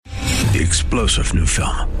The explosive new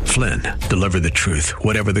film, Flynn, deliver the truth,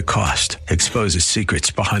 whatever the cost, exposes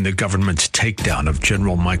secrets behind the government's takedown of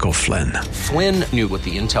General Michael Flynn. Flynn knew what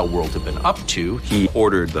the intel world had been up to. He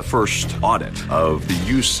ordered the first audit of the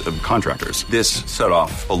use of contractors. This set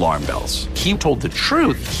off alarm bells. He told the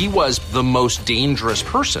truth. He was the most dangerous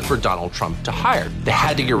person for Donald Trump to hire. They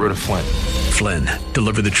had to get rid of Flynn. Flynn,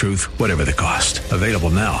 deliver the truth, whatever the cost. Available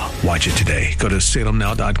now. Watch it today. Go to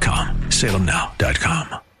salemnow.com.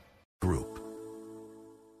 salemnow.com. Group.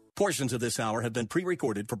 Portions of this hour have been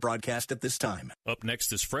pre-recorded for broadcast at this time. Up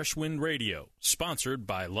next is Fresh Wind Radio, sponsored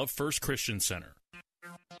by Love First Christian Center.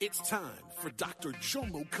 It's time for Dr.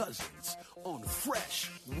 Jomo Cousins on Fresh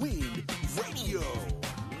Wind Radio.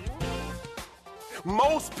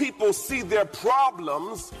 Most people see their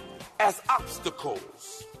problems as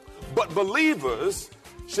obstacles, but believers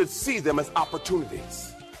should see them as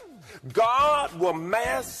opportunities. God will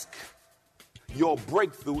mask your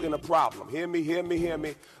breakthrough in a problem. Hear me, hear me, hear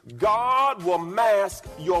me. God will mask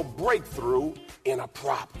your breakthrough in a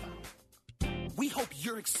problem. We hope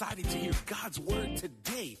you're excited to hear God's word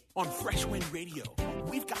today on Fresh Wind Radio.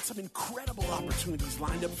 We've got some incredible opportunities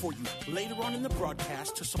lined up for you later on in the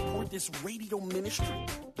broadcast to support this radio ministry.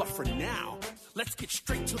 But for now, let's get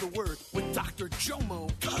straight to the word with Dr. Jomo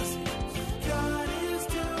Cousins. God is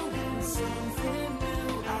doing something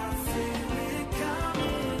new. I feel it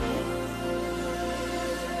coming.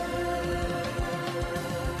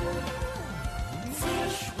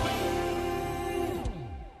 Fresh Wind.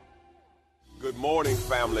 Good morning,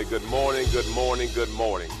 family. Good morning, good morning, good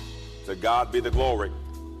morning. To God be the glory.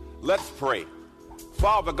 Let's pray.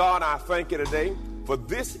 Father God, I thank you today, for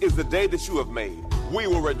this is the day that you have made. We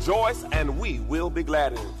will rejoice and we will be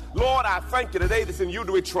glad in it. Lord, I thank you today that in you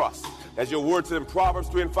do we trust. As your word said in Proverbs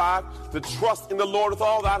 3:5, to trust in the Lord with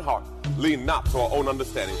all thine heart. Lean not to our own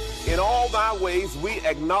understanding. In all thy ways we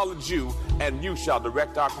acknowledge you, and you shall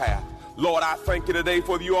direct our path. Lord, I thank you today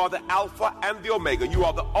for you are the Alpha and the Omega. You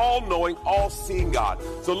are the all-knowing, all-seeing God.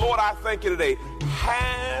 So, Lord, I thank you today.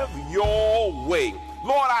 Have your way.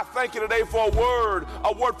 Lord, I thank you today for a word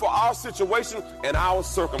for our situation and our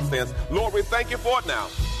circumstance. Lord, we thank you for it now.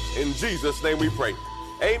 In Jesus' name we pray.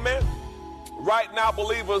 Amen. Right now,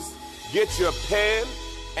 believers, get your pen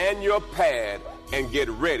and your pad and get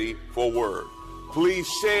ready for word. Please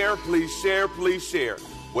share, please share, please share.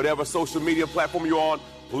 Whatever social media platform you're on,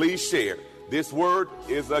 please share. This word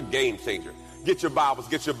is a game changer. Get your Bibles,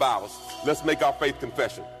 get your Bibles. Let's make our faith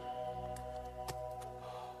confession.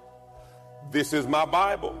 This is my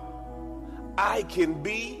Bible. I can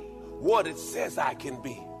be what it says I can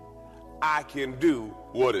be. I can do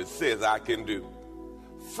what it says I can do.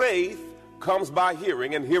 Faith comes by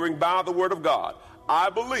hearing, and hearing by the word of God. I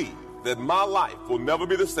believe that my life will never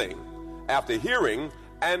be the same after hearing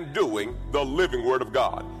and doing the living word of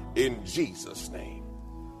God. In Jesus' name.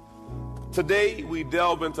 Today, we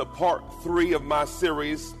delve into part 3 of my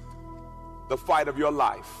series, The Fight of Your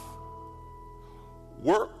Life.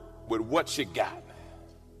 Work with what you got.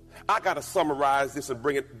 I got to summarize this and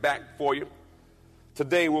bring it back for you.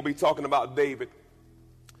 Today, we'll be talking about David.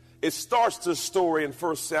 It starts the story in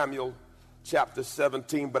 1 Samuel chapter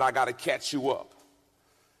 17, but I got to catch you up.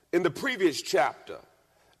 In the previous chapter,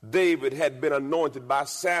 David had been anointed by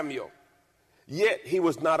Samuel, yet he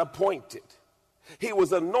was not appointed. He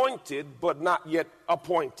was anointed, but not yet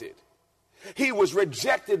appointed. He was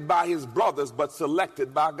rejected by his brothers, but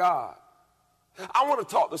selected by God. I want to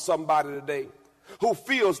talk to somebody today who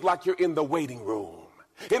feels like you're in the waiting room.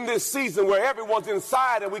 In this season where everyone's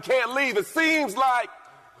inside and we can't leave, it seems like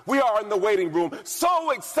we are in the waiting room, so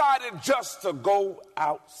excited just to go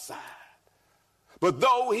outside. But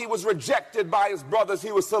though he was rejected by his brothers,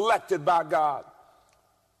 he was selected by God.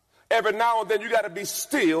 Every now and then you got to be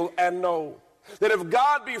still and know that if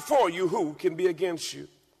God be for you, who can be against you?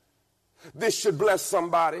 This should bless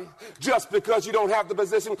somebody. Just because you don't have the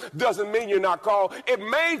position doesn't mean you're not called. It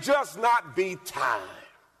may just not be time.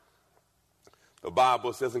 The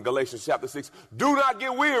Bible says in Galatians chapter 6, do not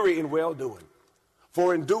get weary in well-doing,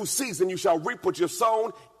 for in due season you shall reap what you've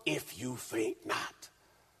sown if you faint not.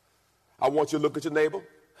 I want you to look at your neighbor.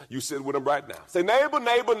 You sit with him right now. Say, neighbor,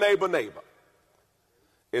 neighbor, neighbor, neighbor.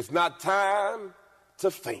 It's not time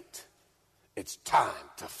to faint. It's time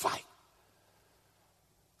to fight.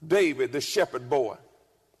 David, the shepherd boy,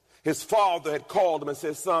 his father had called him and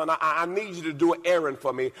said, son, I need you to do an errand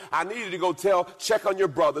for me. I need you to go check on your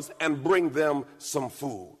brothers and bring them some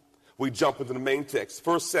food. We jump into the main text,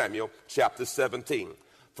 1 Samuel chapter 17.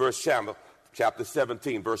 1 Samuel chapter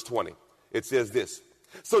 17, verse 20. It says this.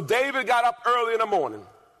 So David got up early in the morning,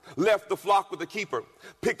 left the flock with the keeper,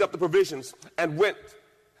 picked up the provisions, and went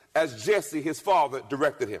as Jesse, his father,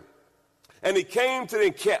 directed him. And he came to the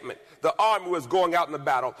encampment. The army was going out in the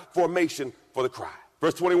battle, formation for the cry.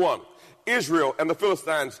 Verse 21, Israel and the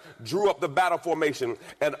Philistines drew up the battle formation,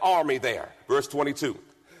 an army there. Verse 22,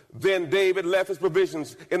 then David left his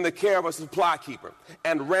provisions in the care of a supply keeper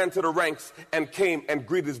and ran to the ranks and came and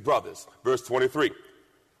greeted his brothers. Verse 23,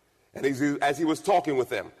 and as he was talking with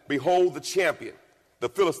them, behold, the champion, the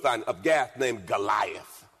Philistine of Gath named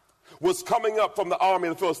Goliath, was coming up from the army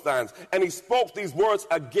of the Philistines, and he spoke these words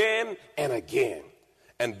again and again,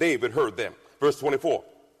 and David heard them. Verse 24,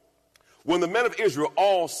 when the men of Israel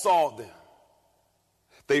all saw them,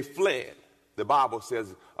 they fled. The Bible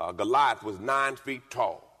says Goliath was 9 feet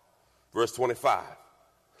tall. Verse 25,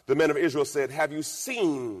 the men of Israel said, have you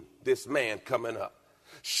seen this man coming up?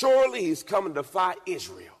 Surely he's coming to fight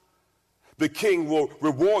Israel. The king will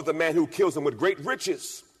reward the man who kills him with great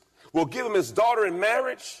riches, will give him his daughter in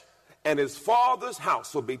marriage, and his father's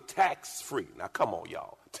house will be tax-free. Now, come on,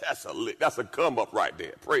 y'all. That's a come up right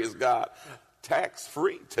there. Praise God.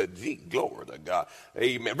 Tax-free to G. Glory to God.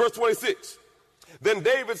 Amen. Verse 26. Then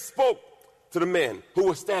David spoke to the men who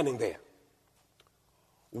were standing there.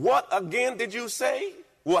 What again did you say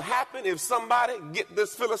will happen if somebody get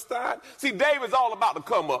this Philistine? See, David's all about to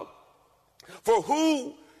come up. For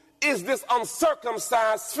who is this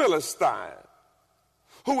uncircumcised Philistine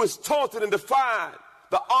who is taunted and defied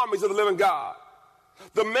the armies of the living God?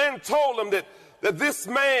 The men told him that this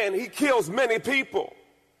man, he kills many people.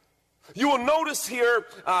 You will notice here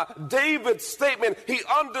David's statement. He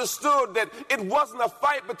understood that it wasn't a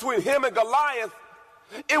fight between him and Goliath.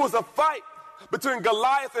 It was a fight between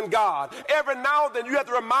Goliath and God. Every now and then you have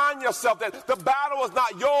to remind yourself that the battle is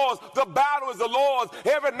not yours, the battle is the Lord's.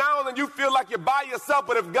 Every now and then you feel like you're by yourself,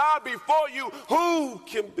 but if God be for you, who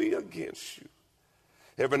can be against you?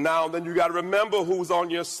 Every now and then you got to remember who's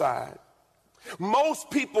on your side.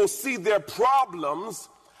 Most people see their problems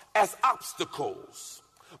as obstacles,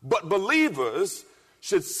 but believers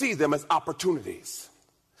should see them as opportunities.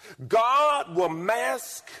 God will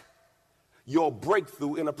mask your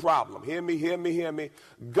breakthrough in a problem. Hear me, hear me, hear me.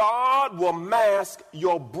 God will mask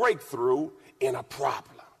your breakthrough in a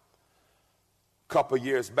problem. A couple of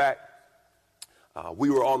years back, we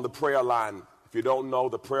were on the prayer line. If you don't know,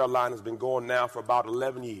 the prayer line has been going now for about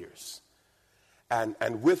 11 years. And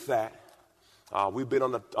with that, we've been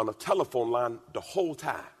on the telephone line the whole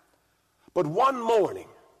time. But one morning,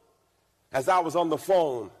 as I was on the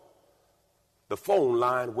phone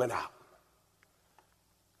line went out.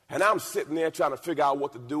 And I'm sitting there trying to figure out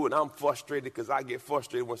what to do, and I'm frustrated because I get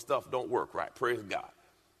frustrated when stuff don't work right. Praise God.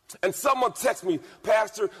 And someone texted me,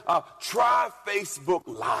 Pastor, try Facebook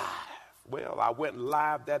Live. Well, I went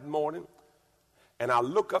live that morning, and I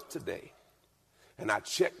look up today, and I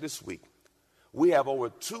checked this week. We have over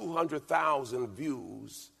 200,000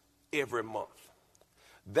 views every month.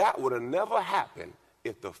 That would have never happened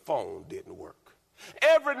if the phone didn't work.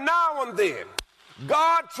 Every now and then,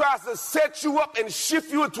 God tries to set you up and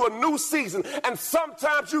shift you into a new season. And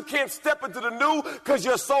sometimes you can't step into the new because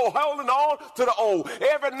you're so holding on to the old.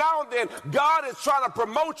 Every now and then, God is trying to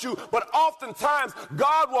promote you, but oftentimes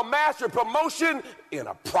God will mask your promotion in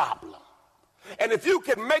a problem. And if you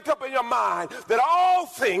can make up in your mind that all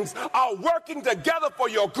things are working together for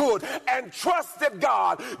your good and trust that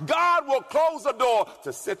God will close a door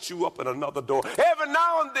to set you up in another door. Every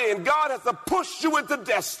now and then, God has to push you into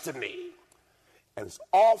destiny. And it's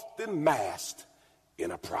often masked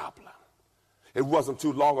in a problem. It wasn't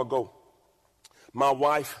too long ago. My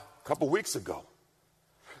wife, a couple weeks ago,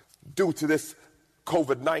 due to this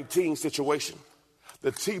COVID-19 situation,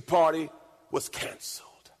 the tea party was canceled.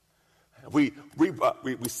 We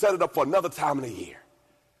set it up for another time in the year.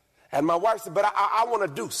 And my wife said, but I want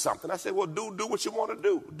to do something. I said, well, do what you want to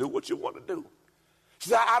do. Do what you want to do. She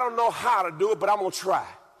said, I don't know how to do it, but I'm going to try.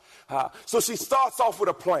 So she starts off with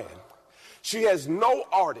a plan. She has no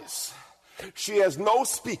artist. She has no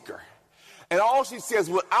speaker. And all she says,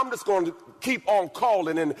 well, I'm just going to keep on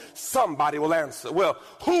calling and somebody will answer. Well,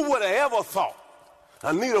 who would have ever thought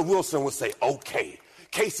Anita Wilson would say, okay.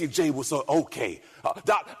 Casey J would say, okay.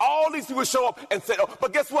 All these people show up and say, oh,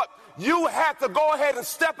 but guess what? You had to go ahead and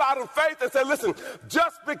step out in faith and say, listen,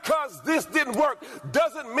 just because this didn't work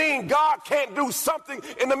doesn't mean God can't do something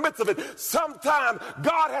in the midst of it. Sometimes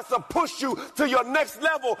God has to push you to your next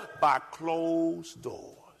level by closed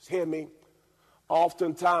doors. Hear me?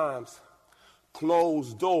 Oftentimes,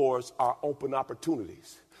 closed doors are open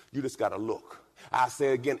opportunities. You just got to look. I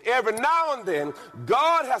say again, every now and then,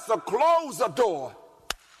 God has to close a door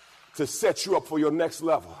to set you up for your next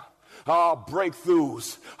level. Our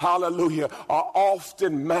breakthroughs, hallelujah, are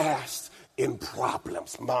often masked in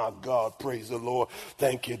problems. My God, praise the Lord.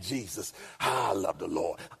 Thank you, Jesus. I love the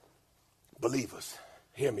Lord. Believers,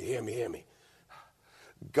 hear me.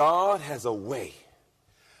 God has a way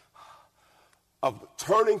of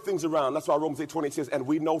turning things around. That's why Romans 8:28 says, and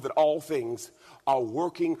we know that all things are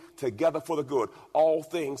working together for the good. All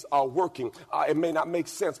things are working. It may not make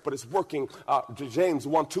sense, but it's working. James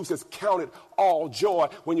 1:2 says, count it all joy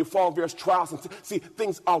when you fall in various trials. And see,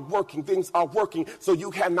 things are working. Things are working. So you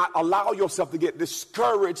cannot allow yourself to get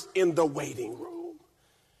discouraged in the waiting room.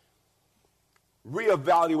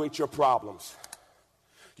 Reevaluate your problems.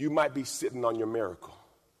 You might be sitting on your miracle.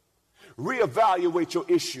 Reevaluate your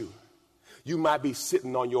issue. You might be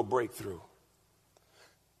sitting on your breakthrough.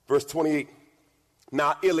 Verse 28.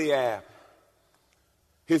 Now Eliab,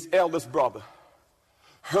 his eldest brother,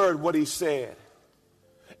 heard what he said.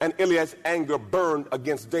 And Eliab's anger burned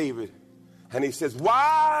against David. And he says,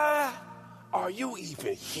 why are you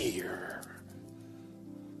even here?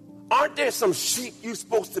 Aren't there some sheep you're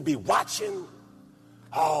supposed to be watching?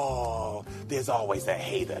 Oh, there's always a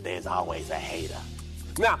hater. There's always a hater.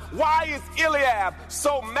 Now, why is Eliab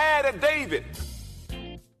so mad at David?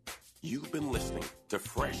 You've been listening to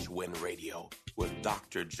Fresh Wind Radio with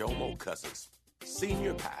Dr. Jomo Cousins,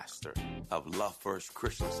 Senior Pastor of Love First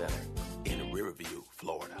Christian Center in Riverview,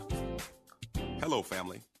 Florida. Hello,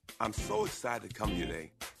 family. I'm so excited to come here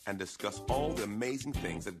today and discuss all the amazing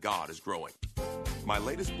things that God is growing. My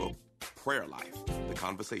latest book, Prayer Life, The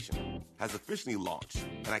Conversation, has officially launched,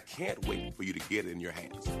 and I can't wait for you to get it in your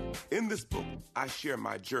hands. In this book, I share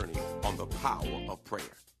my journey on the power of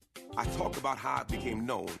prayer. I talk about how I became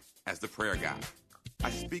known as the prayer guy.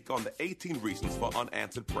 I speak on the 18 reasons for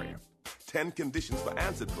unanswered prayer, 10 conditions for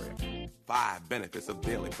answered prayer, 5 benefits of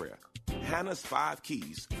daily prayer, Hannah's 5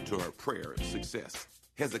 keys to her prayer success,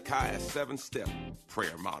 Hezekiah's 7-step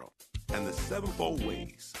prayer model, and the 7-fold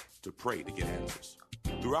ways to pray to get answers.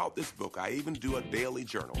 Throughout this book, I even do a daily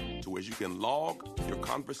journal to where you can log your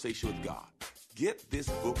conversation with God. Get this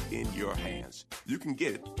book in your hands. You can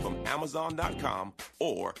get it from Amazon.com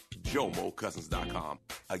or JomoCousins.com.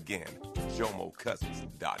 Again,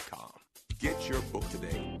 JomoCousins.com. Get your book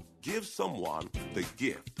today. Give someone the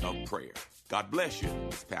gift of prayer. God bless you.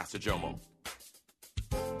 It's Pastor Jomo.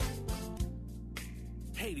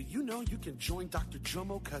 Hey, did you know you can join Dr.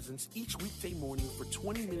 Jomo Cousins each weekday morning for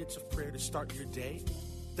 20 minutes of prayer to start your day?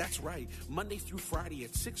 That's right. Monday through Friday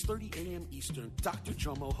at 6:30 a.m. Eastern, Dr.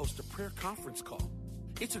 Jomo hosts a prayer conference call.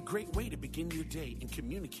 It's a great way to begin your day in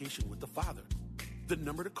communication with the Father. The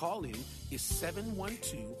number to call in is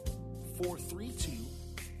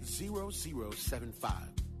 712-432-0075.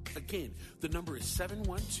 Again, the number is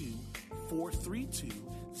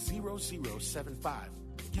 712-432-0075.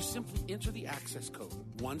 You simply enter the access code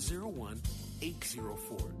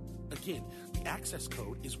 101804. Again, the access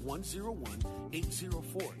code is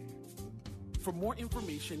 101804. For more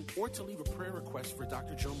information or to leave a prayer request for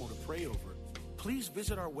Dr. Jomo to pray over, please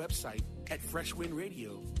visit our website at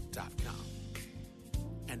freshwindradio.com.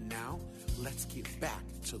 And now, let's get back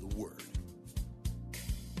to the Word.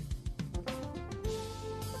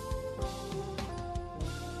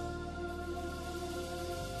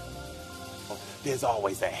 There's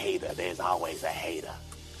always a hater. There's always a hater.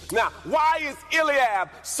 Now, why is Eliab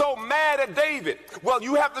so mad at David? Well,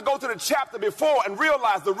 you have to go to the chapter before and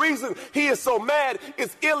realize the reason he is so mad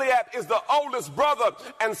is Eliab is the oldest brother,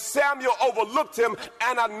 and Samuel overlooked him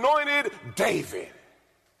and anointed David.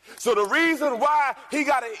 So the reason why he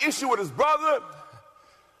got an issue with his brother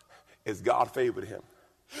is God favored him.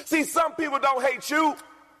 See, some people don't hate you.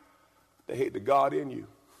 They hate the God in you.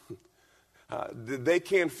 They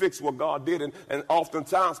can't fix what God did, and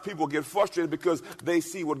oftentimes people get frustrated because they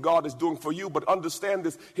see what God is doing for you. But understand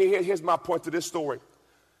this. Here's my point to this story.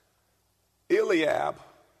 Eliab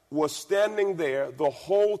was standing there the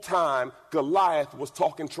whole time Goliath was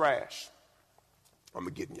talking trash. I'm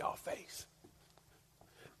going to get in y'all face.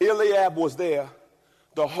 Eliab was there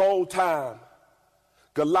the whole time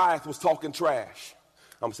Goliath was talking trash.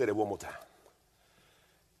 I'm going to say that one more time.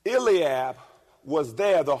 Eliab was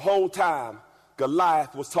there the whole time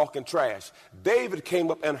Goliath was talking trash. David came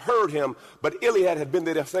up and heard him, but Eliab had been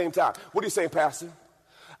there at the same time. What are you saying, Pastor?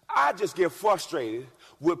 I just get frustrated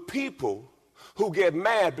with people who get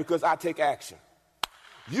mad because I take action.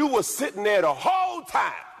 You were sitting there the whole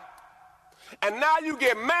time, and now you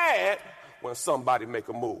get mad when somebody make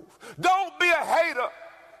a move. Don't be a hater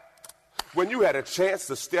when you had a chance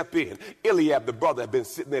to step in. Eliab, the brother, had been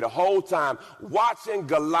sitting there the whole time watching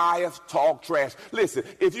Goliath talk trash. Listen,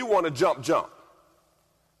 if you want to jump, jump.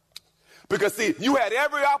 Because, see, you had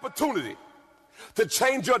every opportunity to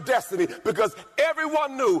change your destiny because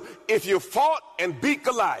everyone knew if you fought and beat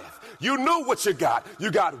Goliath, you knew what you got.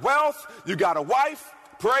 You got wealth, you got a wife,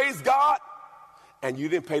 praise God, and you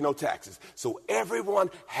didn't pay no taxes. So everyone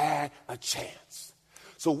had a chance.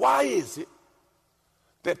 So why is it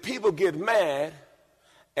that people get mad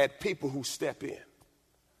at people who step in?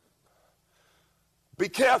 Be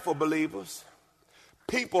careful, believers.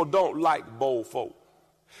 People don't like bold folk.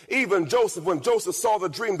 Even Joseph, when Joseph saw the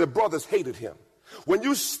dream, the brothers hated him. When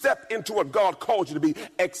you step into what God called you to be,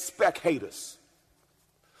 expect haters.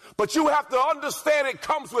 But you have to understand it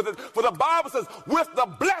comes with it. For the Bible says, with the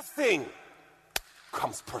blessing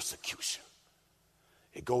comes persecution.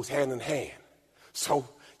 It goes hand in hand. So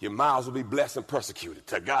you might as well be blessed and persecuted.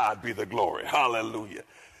 To God be the glory. Hallelujah.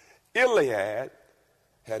 Eliab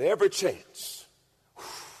had every chance.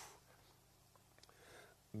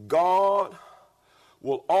 God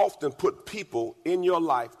will often put people in your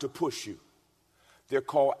life to push you. They're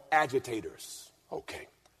called agitators. Okay.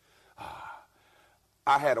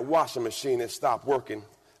 I had a washing machine that stopped working.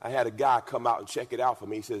 I had a guy come out and check it out for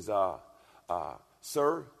me. He says,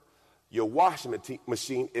 sir, your washing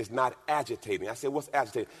machine is not agitating. I said, what's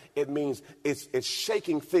agitating? It means it's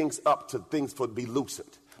shaking things up to things for to be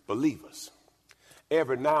loosened. Believers,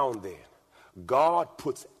 every now and then, God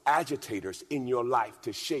puts agitators in your life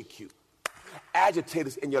to shake you.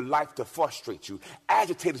 Agitators in your life to frustrate you.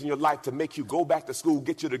 Agitators in your life to make you go back to school,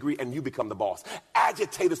 get your degree, and you become the boss.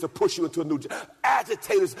 Agitators to push you into a new job.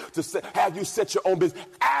 Agitators to have you set your own business.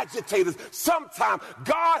 Agitators. Sometimes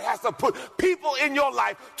God has to put people in your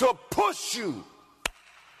life to push you.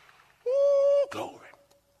 Ooh, glory.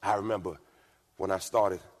 I remember when I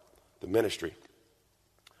started the ministry,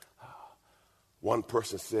 one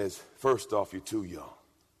person says, first off, you're too young.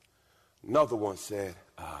 Another one said,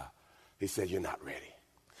 he said, you're not ready.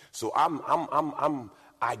 So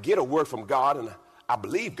I get a word from God, and I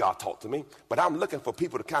believe God talked to me, but I'm looking for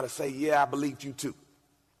people to kind of say, yeah, I believed you too.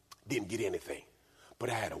 Didn't get anything, but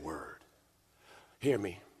I had a word. Hear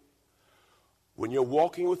me. When you're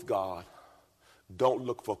walking with God, don't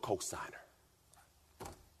look for a cosigner.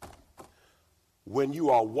 When you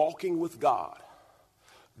are walking with God,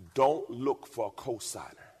 don't look for a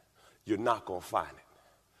cosigner. You're not going to find it.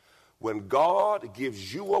 When God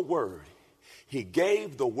gives you a word, he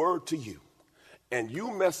gave the word to you, and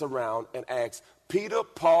you mess around and ask Peter,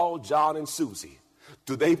 Paul, John, and Susie,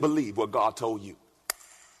 do they believe what God told you?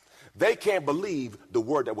 They can't believe the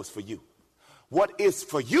word that was for you. What is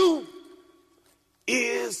for you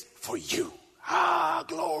is for you. Ah,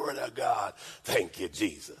 glory to God. Thank you,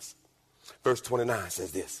 Jesus. Verse 29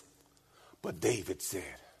 says this, but David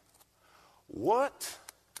said, what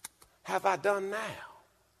have I done now?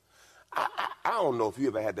 I don't know if you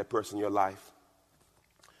ever had that person in your life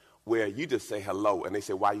where you just say hello and they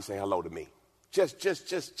say, why you say hello to me? Just,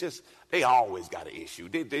 they always got an issue.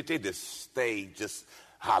 They just stay just,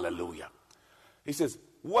 hallelujah. He says,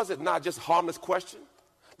 was it not just a harmless question?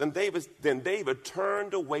 Then David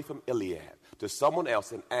turned away from Eliab to someone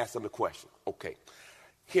else and asked him the question. Okay,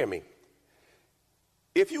 hear me.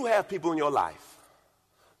 If you have people in your life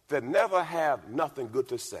that never have nothing good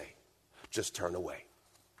to say, just turn away.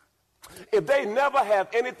 If they never have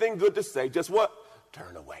anything good to say, just what?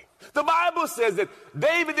 Turn away. The Bible says that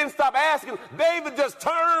David didn't stop asking. David just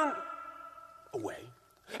turned away.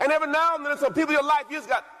 And every now and then, some people in your life, you just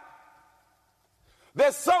got,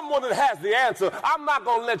 there's someone that has the answer. I'm not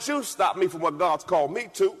going to let you stop me from what God's called me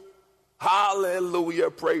to. Hallelujah.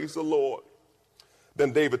 Praise the Lord.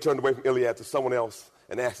 Then David turned away from Eliab to someone else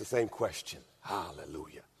and asked the same question.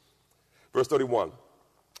 Hallelujah. Verse 31.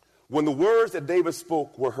 When the words that David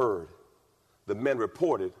spoke were heard, the men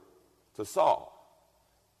reported to Saul,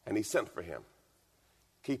 and he sent for him.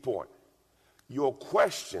 Key point. Your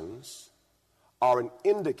questions are an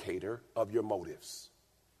indicator of your motives.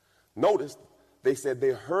 Notice they said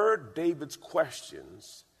they heard David's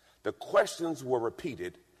questions. The questions were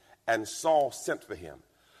repeated, and Saul sent for him.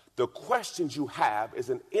 The questions you have is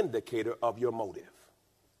an indicator of your motive.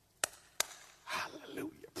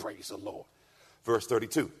 Hallelujah. Praise the Lord. Verse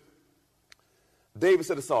 32. David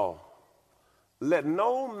said to Saul, let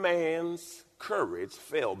no man's courage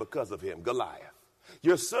fail because of him, Goliath.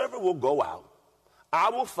 Your servant will go out. I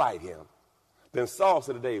will fight him. Then Saul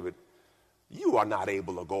said to David, you are not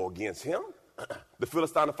able to go against him, the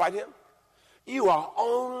Philistine, to fight him. You are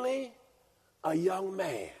only a young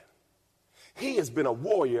man. He has been a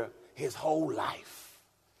warrior his whole life.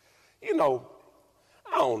 You know,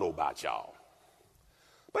 I don't know about y'all,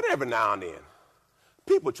 but every now and then,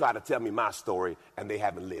 people try to tell me my story and they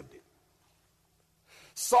haven't lived it.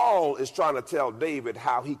 Saul is trying to tell David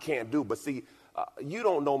how he can't do, but see, you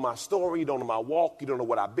don't know my story, you don't know my walk, you don't know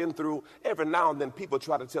what I've been through. Every now and then people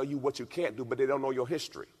try to tell you what you can't do, but they don't know your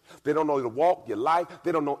history. They don't know your walk, your life,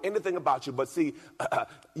 they don't know anything about you. But see,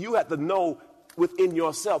 you have to know within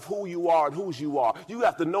yourself who you are and whose you are. You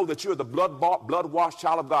have to know that you're the blood-bought, blood-washed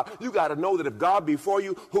child of God. You got to know that if God be for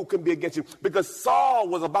you, who can be against you? Because Saul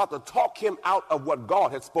was about to talk him out of what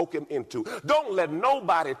God had spoken him into. Don't let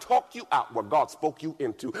nobody talk you out what God spoke you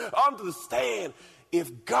into. Understand,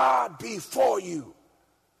 if God be for you,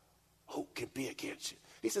 who can be against you?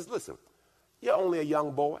 He says, listen, you're only a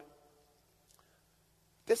young boy.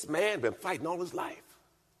 This man been fighting all his life.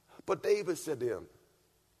 But David said to him,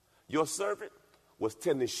 your servant was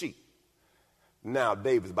tending sheep. Now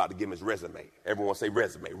David's about to give him his resume. Everyone say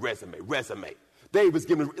resume, resume, resume. David's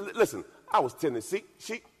giving, listen, I was tending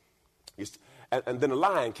sheep. And then a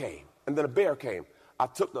lion came, and then a bear came. I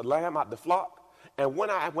took the lamb out the flock, and when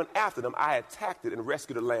I went after them, I attacked it and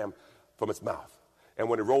rescued the lamb from its mouth. And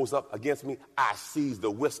when it rose up against me, I seized the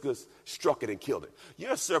whiskers, struck it, and killed it.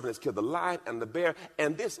 Your servant has killed the lion and the bear,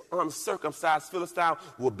 and this uncircumcised Philistine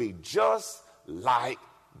will be just like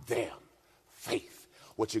them. Faith.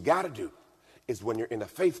 What you got to do is when you're in a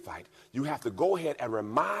faith fight, you have to go ahead and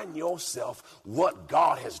remind yourself what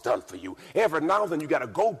God has done for you. Every now and then you got to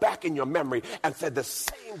go back in your memory and say, the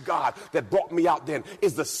same God that brought me out then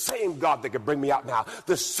is the same God that can bring me out now.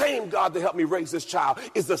 The same God that helped me raise this child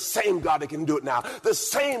is the same God that can do it now. The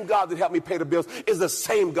same God that helped me pay the bills is the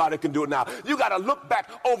same God that can do it now. You got to look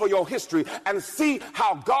back over your history and see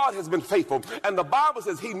how God has been faithful. And the Bible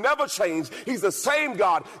says he never changed. He's the same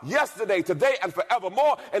God yesterday, today, and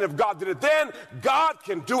forevermore. And if God did it then, God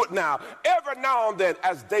can do it now. Every now and then,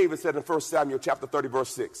 as David said in 1 Samuel chapter 30, verse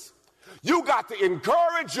 6, you got to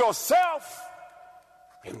encourage yourself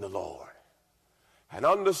in the Lord. And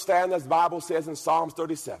understand, as the Bible says in Psalms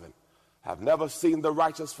 37, I've never seen the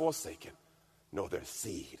righteous forsaken, nor their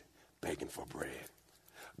seed begging for bread.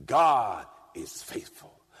 God is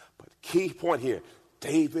faithful. But key point here,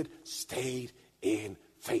 David stayed in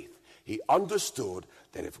faith. He understood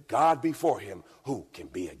that if God be for him, who can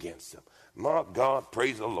be against him? My God,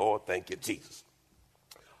 praise the Lord. Thank you, Jesus.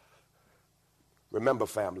 Remember,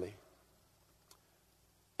 family,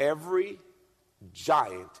 every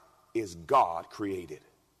giant is God created.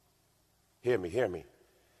 Hear me, hear me.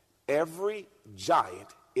 Every giant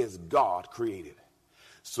is God created.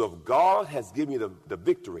 So if God has given you the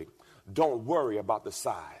victory, don't worry about the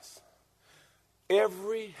size.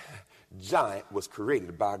 Every giant was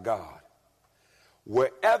created by God.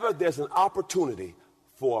 Wherever there's an opportunity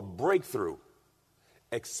for a breakthrough,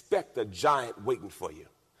 expect a giant waiting for you.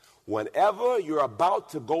 Whenever you're about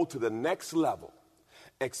to go to the next level,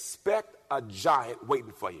 expect a giant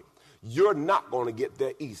waiting for you. You're not going to get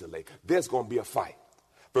there easily. There's going to be a fight.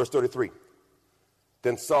 Verse 33.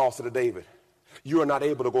 Then Saul said to David, you are not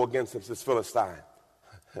able to go against this Philistine,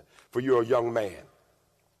 for you're a young man.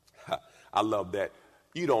 I love that.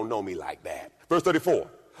 You don't know me like that. Verse 34.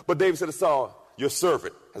 But David said to Saul, your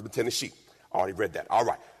servant has been tending sheep. I already read that. All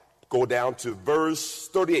right. Go down to verse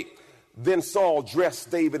 38. Then Saul dressed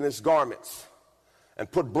David in his garments and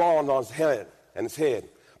put bronze on his head,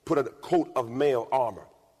 put a coat of mail armor.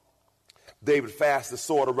 David fastened the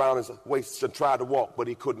sword around his waist and tried to walk, but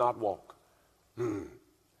he could not walk.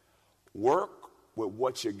 Work with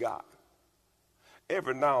what you got.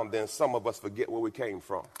 Every now and then, some of us forget where we came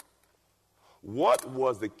from. What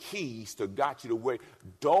was the keys to got you to where?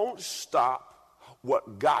 Don't stop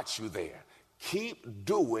what got you there. Keep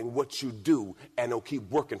doing what you do, and it'll keep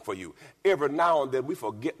working for you. Every now and then we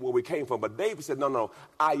forget where we came from. But David said, no,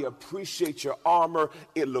 I appreciate your armor.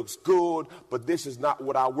 It looks good, but this is not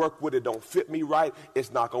what I work with. It don't fit me right.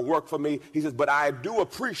 It's not going to work for me. He says, but I do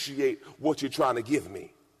appreciate what you're trying to give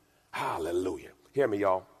me. Hallelujah. Hear me,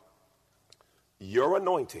 y'all. Your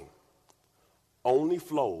anointing only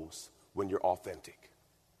flows when you're authentic.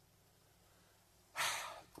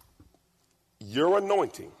 Your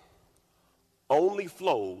anointing only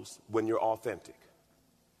flows when you're authentic.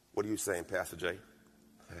 What are you saying, Pastor Jay?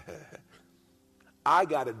 I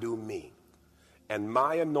got to do me, and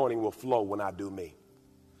my anointing will flow when I do me.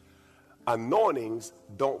 Anointings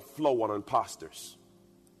don't flow on imposters.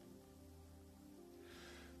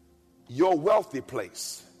 Your wealthy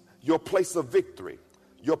place, your place of victory,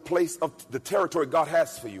 your place of the territory God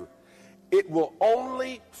has for you, it will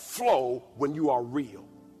only flow when you are real.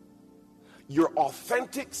 Your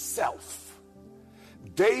authentic self.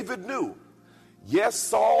 David knew, yes,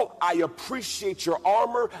 Saul, I appreciate your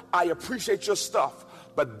armor, I appreciate your stuff,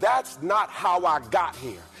 but that's not how I got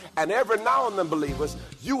here. And every now and then, believers,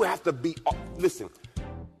 you have to be, listen.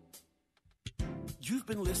 You've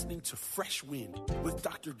been listening to Fresh Wind with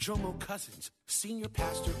Dr. Jomo Cousins, Senior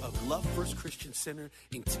Pastor of Love First Christian Center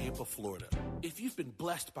in Tampa, Florida. If you've been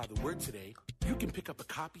blessed by the word today, you can pick up a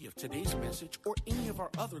copy of today's message or any of our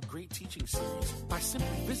other great teaching series by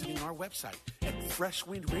simply visiting our website at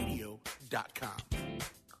freshwindradio.com.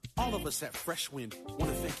 All of us at Fresh Wind want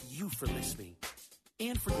to thank you for listening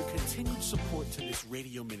and for your continued support to this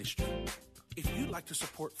radio ministry. If you'd like to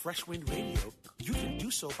support Fresh Wind Radio, you can do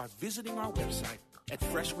so by visiting our website at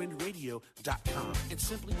freshwindradio.com and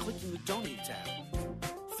simply clicking the Donate tab.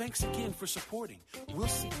 Thanks again for supporting. We'll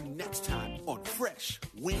see you next time on Fresh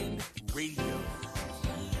Wind Radio.